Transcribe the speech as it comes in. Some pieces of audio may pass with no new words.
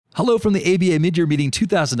Hello from the ABA Midyear Meeting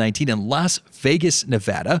 2019 in Las Vegas,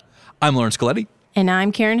 Nevada. I'm Lawrence Coletti. And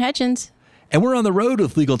I'm Karen Hutchins. And we're on the road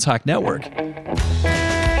with Legal Talk Network.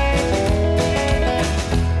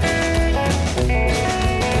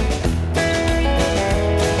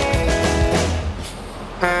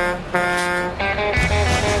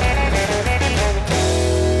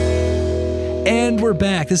 And we're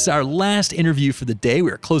back. This is our last interview for the day.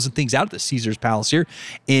 We are closing things out at the Caesars Palace here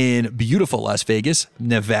in beautiful Las Vegas,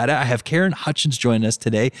 Nevada. I have Karen Hutchins joining us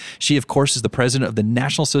today. She, of course, is the president of the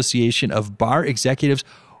National Association of Bar Executives.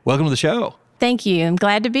 Welcome to the show. Thank you. I'm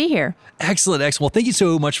glad to be here. Excellent. Well, thank you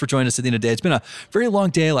so much for joining us at the end of the day. It's been a very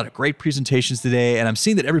long day, a lot of great presentations today, and I'm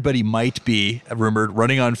seeing that everybody might be, rumored,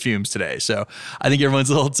 running on fumes today. So I think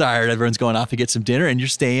everyone's a little tired. Everyone's going off to get some dinner, and you're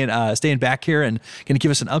staying back here and going to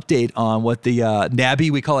give us an update on what the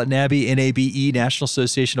NABE, we call it NABE, N-A-B-E, National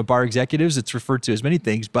Association of Bar Executives. It's referred to as many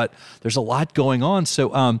things, but there's a lot going on. So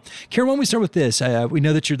Karen, why don't we start with this? We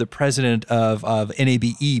know that you're the president of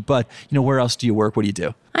NABE, but where else do you work? What do you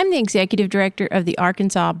do? I'm the executive director of the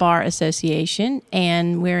Arkansas Bar Association,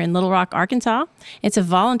 and we're in Little Rock, Arkansas. It's a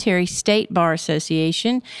voluntary state bar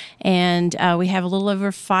association, and we have a little over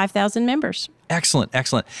 5,000 members. Excellent.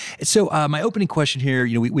 So my opening question here,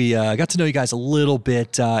 we got to know you guys a little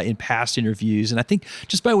bit in past interviews, and I think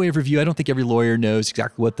just by way of review, I don't think every lawyer knows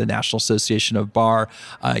exactly what the National Association of Bar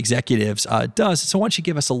Executives does. So why don't you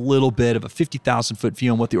give us a little bit of a 50,000-foot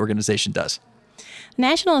view on what the organization does?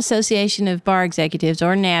 National Association of Bar Executives,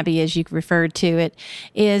 or NABE as you referred to it,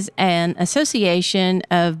 is an association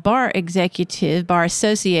of bar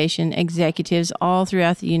association executives all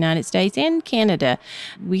throughout the United States and Canada.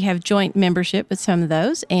 We have joint membership with some of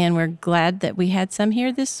those, and we're glad that we had some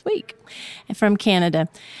here this week from Canada.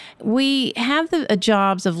 We have the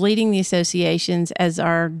jobs of leading the associations as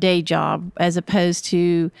our day job, as opposed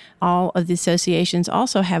to all of the associations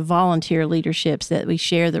also have volunteer leaderships that we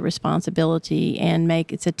share the responsibility and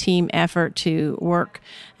make it's a team effort to work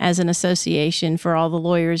as an association for all the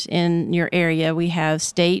lawyers in your area. We have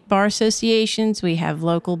state bar associations, we have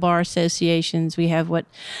local bar associations, we have what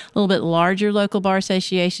a little bit larger local bar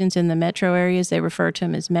associations in the metro areas. They refer to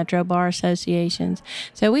them as metro bar associations.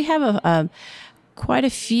 So we have quite a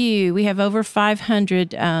few. We have over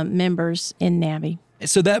 500 members in NABE.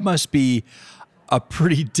 So that must be a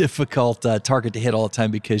pretty difficult target to hit all the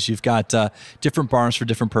time, because you've got different bars for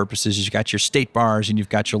different purposes. You've got your state bars and you've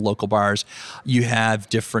got your local bars. You have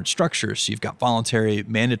different structures. You've got voluntary,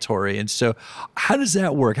 mandatory. And so how does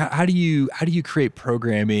that work? How do you create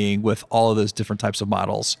programming with all of those different types of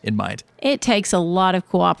models in mind? It takes a lot of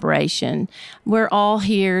cooperation. We're all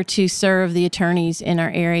here to serve the attorneys in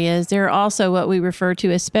our areas. There are also what we refer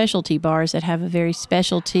to as specialty bars that have a very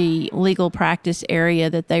specialty legal practice area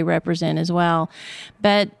that they represent as well.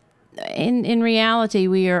 But in reality,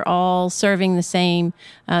 we are all serving the same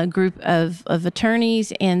group of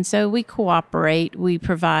attorneys, and so we cooperate. We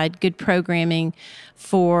provide good programming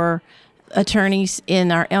for attorneys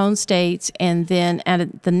in our own states, and then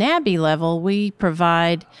at the NABE level, we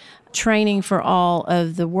provide training for all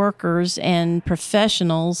of the workers and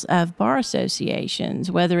professionals of bar associations,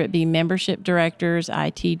 whether it be membership directors,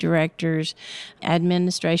 IT directors,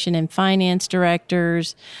 administration and finance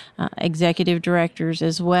directors, executive directors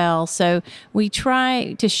as well. So we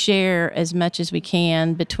try to share as much as we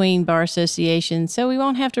can between bar associations so we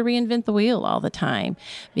won't have to reinvent the wheel all the time,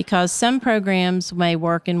 because some programs may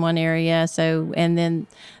work in one area and then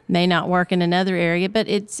may not work in another area, but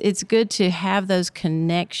it's good to have those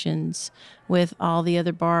connections with all the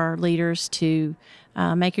other bar leaders to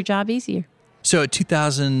make your job easier. So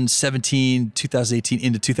 2017, 2018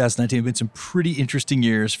 into 2019 have been some pretty interesting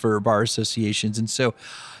years for bar associations. And so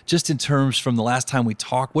just in terms from the last time we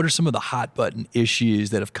talked, what are some of the hot button issues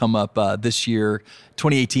that have come up this year,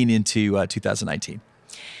 2018 into 2019?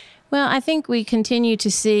 Well, I think we continue to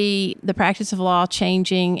see the practice of law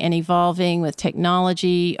changing and evolving with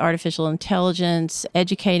technology, artificial intelligence,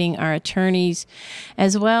 educating our attorneys,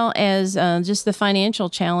 as well as just the financial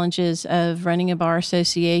challenges of running a bar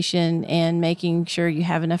association and making sure you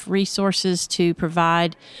have enough resources to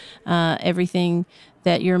provide everything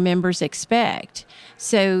that your members expect.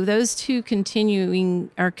 So those two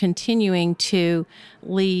are continuing to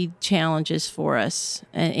lead challenges for us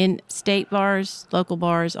in state bars, local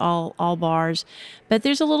bars, all bars. But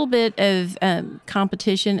there's a little bit of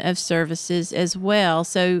competition of services as well.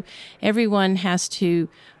 So everyone has to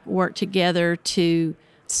work together to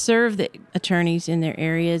serve the attorneys in their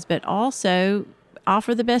areas, but also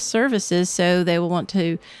offer the best services, so they will want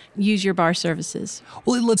to use your bar services.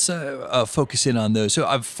 Well, let's focus in on those.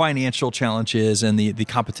 So, financial challenges and the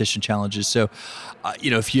competition challenges. So,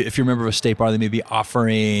 if you're a member of a state bar, they may be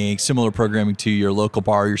offering similar programming to your local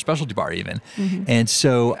bar, or your specialty bar, even. Mm-hmm. And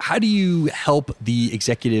so, how do you help the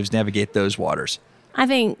executives navigate those waters? I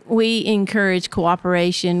think we encourage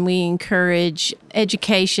cooperation. We encourage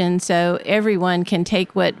education, so everyone can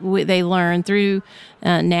take what they learn through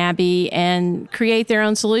NABI and create their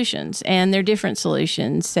own solutions, and they're different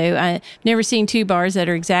solutions. So I've never seen two bars that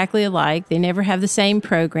are exactly alike. They never have the same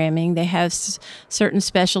programming. They have certain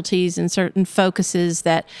specialties and certain focuses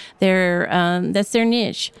that that's their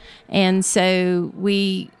niche, and so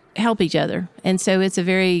we help each other. And so it's a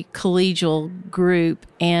very collegial group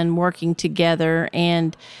and working together,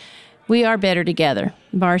 and we are better together.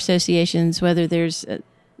 Bar associations, whether there's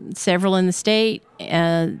several in the state,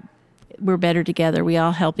 we're better together. We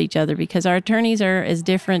all help each other because our attorneys are as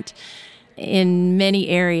different in many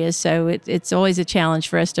areas. So it's always a challenge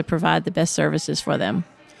for us to provide the best services for them.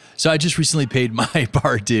 So I just recently paid my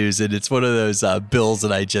bar dues, and it's one of those bills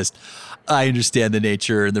that I understand the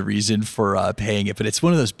nature and the reason for paying it, but it's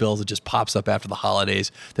one of those bills that just pops up after the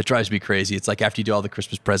holidays that drives me crazy. It's like after you do all the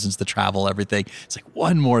Christmas presents, the travel, everything, it's like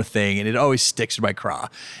one more thing, and it always sticks in my craw.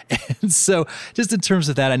 And so just in terms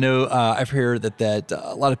of that, I know I've heard that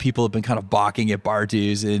a lot of people have been kind of balking at bar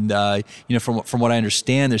dues, and from what I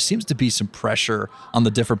understand, there seems to be some pressure on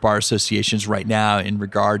the different bar associations right now in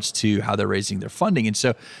regards to how they're raising their funding. And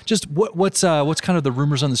so just what's kind of the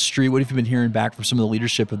rumors on the street? What have you been hearing back from some of the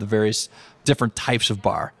leadership of the various different types of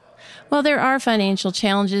bar? Well, there are financial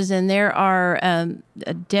challenges, and there are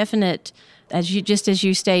a definite, as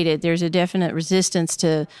you stated, there's a definite resistance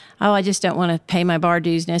to, I just don't want to pay my bar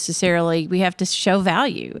dues necessarily. We have to show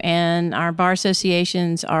value, and our bar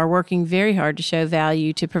associations are working very hard to show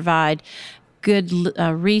value, to provide good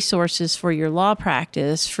resources for your law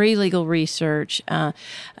practice, free legal research,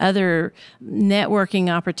 other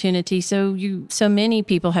networking opportunities. So many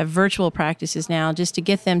people have virtual practices now, just to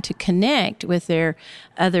get them to connect with their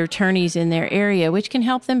other attorneys in their area, which can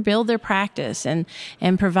help them build their practice, and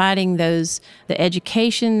providing the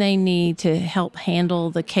education they need to help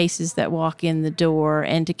handle the cases that walk in the door,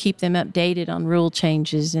 and to keep them updated on rule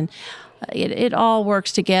changes. And it all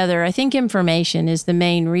works together. I think information is the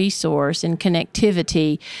main resource and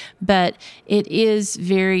connectivity, but it is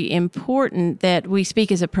very important that we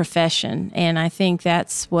speak as a profession. And I think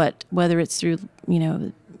that's whether it's through,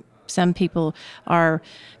 some people are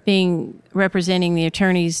representing the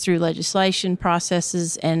attorneys through legislation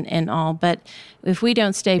processes and all. But if we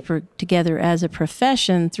don't stay together as a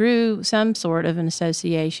profession through some sort of an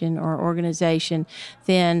association or organization,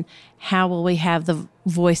 then how will we have the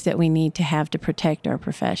voice that we need to have to protect our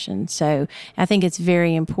profession? So I think it's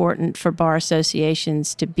very important for bar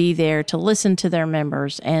associations to be there, to listen to their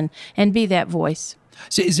members and be that voice.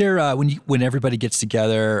 So is there, when everybody gets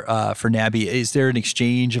together for NABI, is there an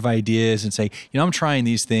exchange of ideas and say, I'm trying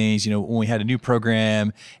these things, when we had a new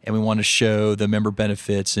program and we want to show the member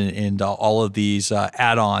benefits and all of these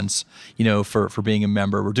add-ons, for being a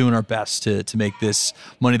member, we're doing our best to make this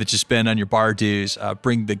money that you spend on your bar dues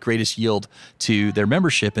bring the greatest yield to their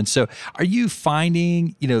membership. And so are you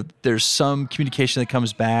finding, there's some communication that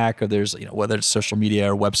comes back, or there's, whether it's social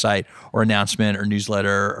media or website or announcement or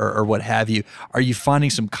newsletter or what have you, are you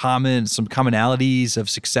finding some commonalities of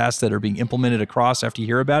success that are being implemented across after you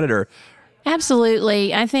hear about it? Or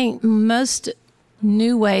Absolutely. I think most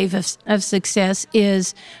new wave of success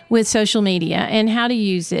is with social media and how to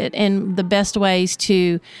use it, and the best ways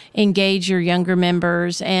to engage your younger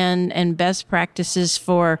members, and best practices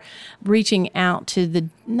for reaching out to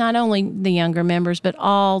not only the younger members, but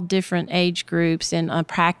all different age groups and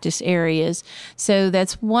practice areas. So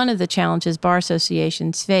that's one of the challenges bar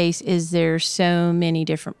associations face, is there's so many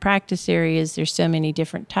different practice areas, there's so many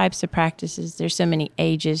different types of practices, there's so many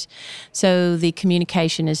ages. So the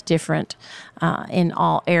communication is different in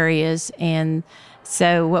all areas, and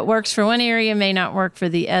so what works for one area may not work for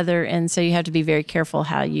the other, and so you have to be very careful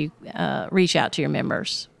how you reach out to your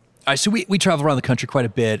members. All right, so we travel around the country quite a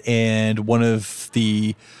bit, and one of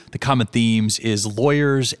the common themes is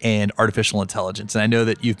lawyers and artificial intelligence, and I know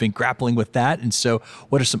that you've been grappling with that, and so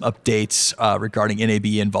what are some updates regarding NAB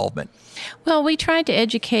involvement? Well, we tried to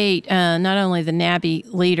educate not only the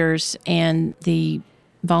NABI leaders and the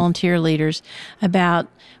volunteer leaders about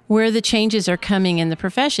where the changes are coming in the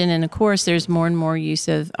profession. And of course, there's more and more use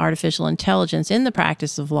of artificial intelligence in the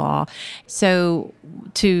practice of law. So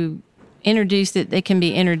to introduce that, they can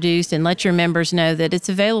be introduced, and let your members know that it's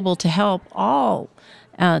available to help all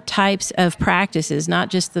types of practices, not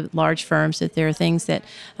just the large firms, that there are things that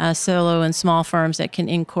solo and small firms that can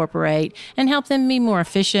incorporate and help them be more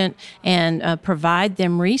efficient and provide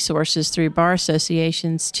them resources through bar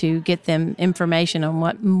associations to get them information on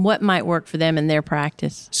what might work for them in their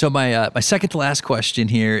practice. So my second to last question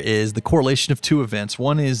here is the correlation of two events.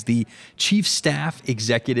 One is the Chief Staff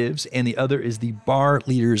Executives, and the other is the Bar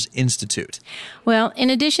Leaders Institute. Well, in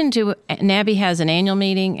addition to NABI has an annual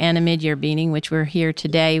meeting and a mid-year meeting, which we're here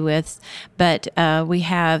today with, but we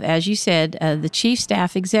have, as you said, the Chief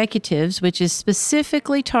Staff Executives, which is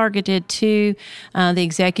specifically targeted to the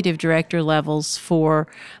executive director levels for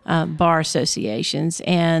bar associations,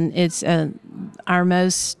 and it's our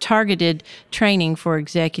most targeted training for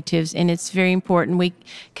executives, and it's very important. We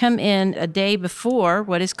come in a day before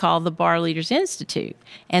what is called the Bar Leaders Institute,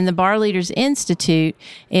 and the Bar Leaders Institute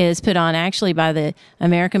is put on actually by the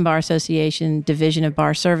American Bar Association Division of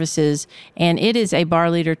Bar Services, and it is a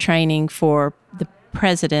bar leader training for the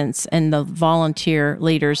presidents and the volunteer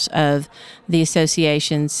leaders of the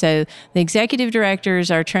association. So the executive directors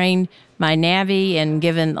are trained by NABI and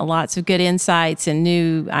given lots of good insights and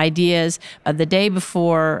new ideas. The day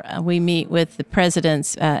before, we meet with the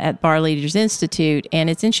presidents at Bar Leaders Institute,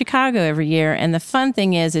 and it's in Chicago every year. And the fun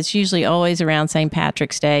thing is, it's usually always around St.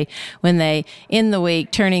 Patrick's Day when they end the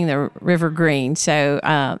week turning the river green. So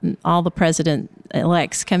all the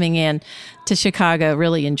president-elects coming in to Chicago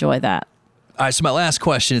really enjoy that. All right, so my last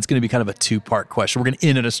question, it's going to be kind of a two-part question. We're going to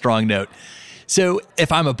end at a strong note. So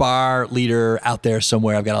if I'm a bar leader out there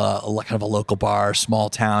somewhere, I've got a kind of a local bar, small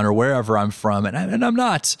town, or wherever I'm from, and I'm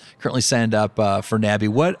not currently signed up for NABI,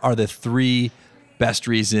 what are the three best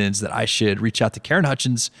reasons that I should reach out to Karen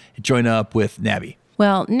Hutchins and join up with NABI?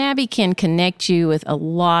 Well, NABI can connect you with a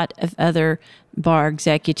lot of other bar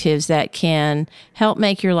executives that can help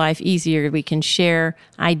make your life easier. We can share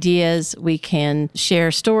ideas, we can share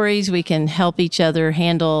stories, we can help each other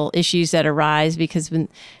handle issues that arise, because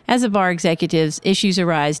as a bar executives, issues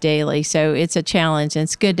arise daily. So it's a challenge, and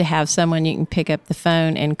it's good to have someone you can pick up the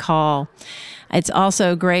phone and call. It's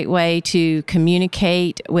also a great way to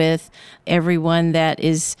communicate with everyone that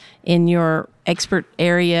is in your expert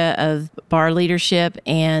area of bar leadership,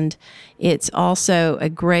 and it's also a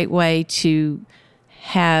great way to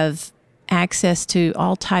have access to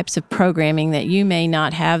all types of programming that you may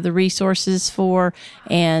not have the resources for,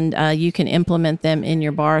 and you can implement them in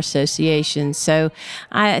your bar association. So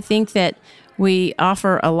I think that we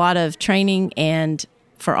offer a lot of training and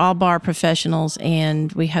for all bar professionals,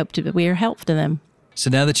 and we hope to be a help to them. So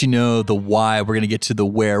now that you know the why, we're going to get to the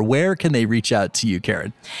where. Where can they reach out to you,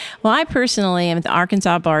 Karen? Well, I personally am at the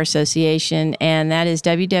Arkansas Bar Association, and that is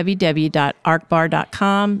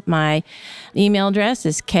www.arcbar.com. My email address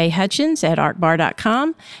is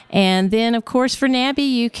khutchins@arcbar.com. And then, of course, for NABI,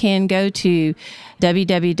 you can go to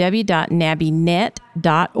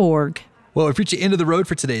www.nabinet.org. Well, we've reached the end of the road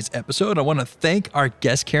for today's episode. I want to thank our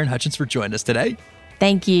guest, Karen Hutchins, for joining us today.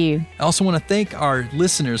 Thank you. I also want to thank our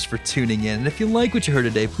listeners for tuning in. And if you like what you heard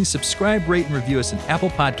today, please subscribe, rate, and review us in Apple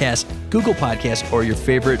Podcasts, Google Podcasts, or your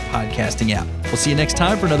favorite podcasting app. We'll see you next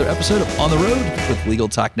time for another episode of On the Road with Legal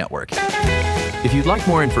Talk Network. If you'd like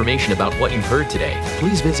more information about what you've heard today,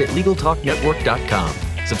 please visit LegalTalkNetwork.com.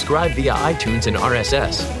 Subscribe via iTunes and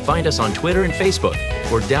RSS. Find us on Twitter and Facebook,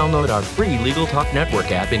 or download our free Legal Talk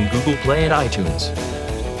Network app in Google Play and iTunes.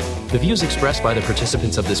 The views expressed by the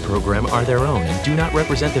participants of this program are their own and do not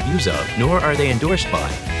represent the views of, nor are they endorsed by,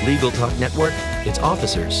 Legal Talk Network, its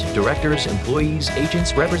officers, directors, employees,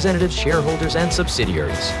 agents, representatives, shareholders, and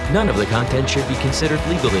subsidiaries. None of the content should be considered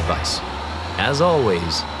legal advice. As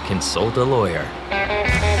always, consult a lawyer.